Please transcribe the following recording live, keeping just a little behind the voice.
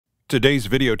Today's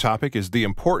video topic is the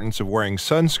importance of wearing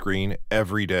sunscreen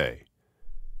every day.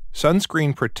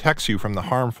 Sunscreen protects you from the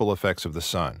harmful effects of the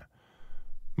sun.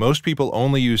 Most people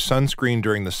only use sunscreen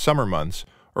during the summer months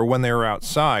or when they are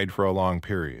outside for a long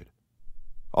period.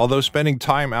 Although spending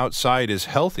time outside is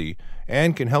healthy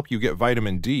and can help you get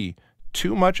vitamin D,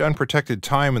 too much unprotected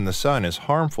time in the sun is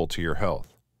harmful to your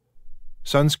health.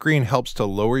 Sunscreen helps to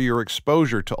lower your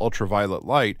exposure to ultraviolet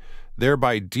light,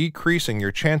 thereby decreasing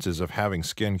your chances of having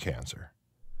skin cancer.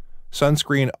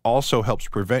 Sunscreen also helps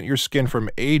prevent your skin from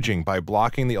aging by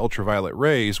blocking the ultraviolet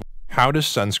rays. How does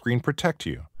sunscreen protect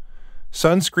you?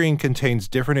 Sunscreen contains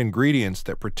different ingredients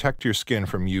that protect your skin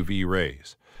from UV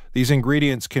rays. These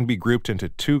ingredients can be grouped into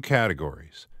two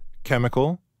categories: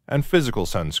 chemical and physical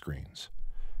sunscreens.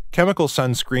 Chemical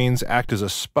sunscreens act as a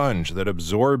sponge that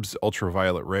absorbs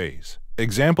ultraviolet rays.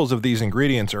 Examples of these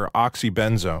ingredients are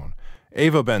oxybenzone,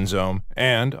 avobenzone,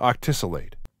 and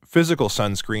octisalate. Physical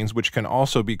sunscreens, which can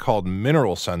also be called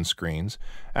mineral sunscreens,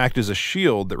 act as a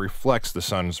shield that reflects the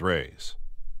sun's rays.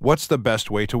 What's the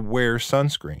best way to wear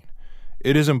sunscreen?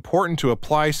 It is important to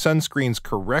apply sunscreens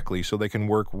correctly so they can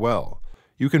work well.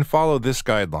 You can follow this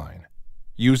guideline.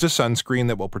 Use a sunscreen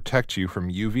that will protect you from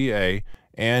UVA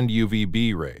and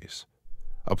UVB rays.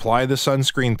 Apply the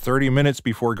sunscreen 30 minutes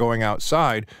before going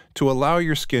outside to allow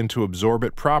your skin to absorb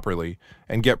it properly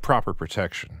and get proper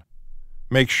protection.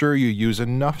 Make sure you use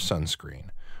enough sunscreen.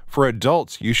 For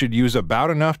adults, you should use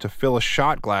about enough to fill a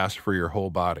shot glass for your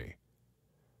whole body.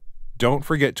 Don't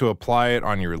forget to apply it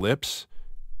on your lips,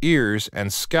 ears,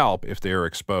 and scalp if they are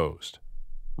exposed.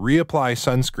 Reapply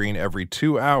sunscreen every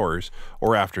 2 hours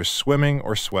or after swimming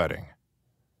or sweating.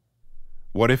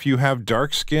 What if you have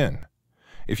dark skin?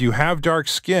 If you have dark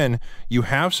skin, you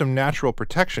have some natural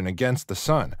protection against the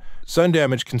sun. Sun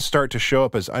damage can start to show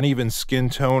up as uneven skin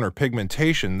tone or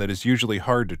pigmentation that is usually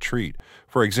hard to treat,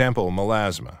 for example,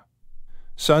 melasma.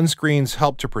 Sunscreens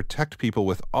help to protect people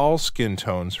with all skin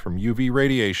tones from UV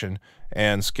radiation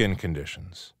and skin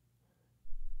conditions.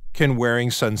 Can wearing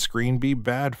sunscreen be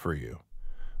bad for you?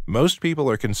 Most people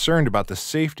are concerned about the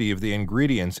safety of the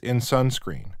ingredients in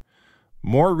sunscreen.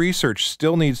 More research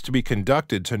still needs to be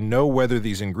conducted to know whether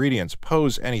these ingredients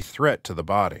pose any threat to the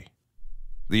body.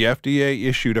 The FDA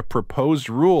issued a proposed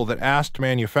rule that asked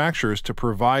manufacturers to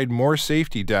provide more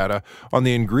safety data on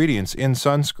the ingredients in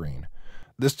sunscreen.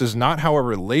 This does not,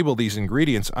 however, label these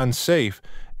ingredients unsafe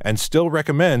and still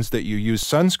recommends that you use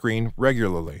sunscreen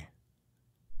regularly.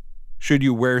 Should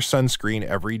you wear sunscreen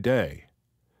every day?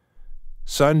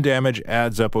 Sun damage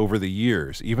adds up over the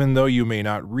years, even though you may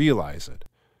not realize it.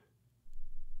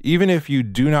 Even if you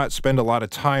do not spend a lot of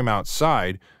time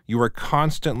outside, you are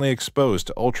constantly exposed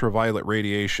to ultraviolet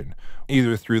radiation,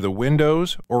 either through the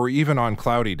windows or even on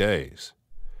cloudy days.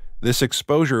 This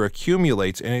exposure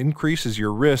accumulates and increases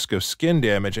your risk of skin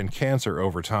damage and cancer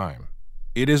over time.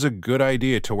 It is a good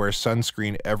idea to wear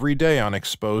sunscreen every day on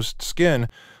exposed skin,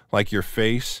 like your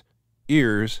face,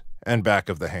 ears, and back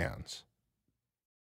of the hands.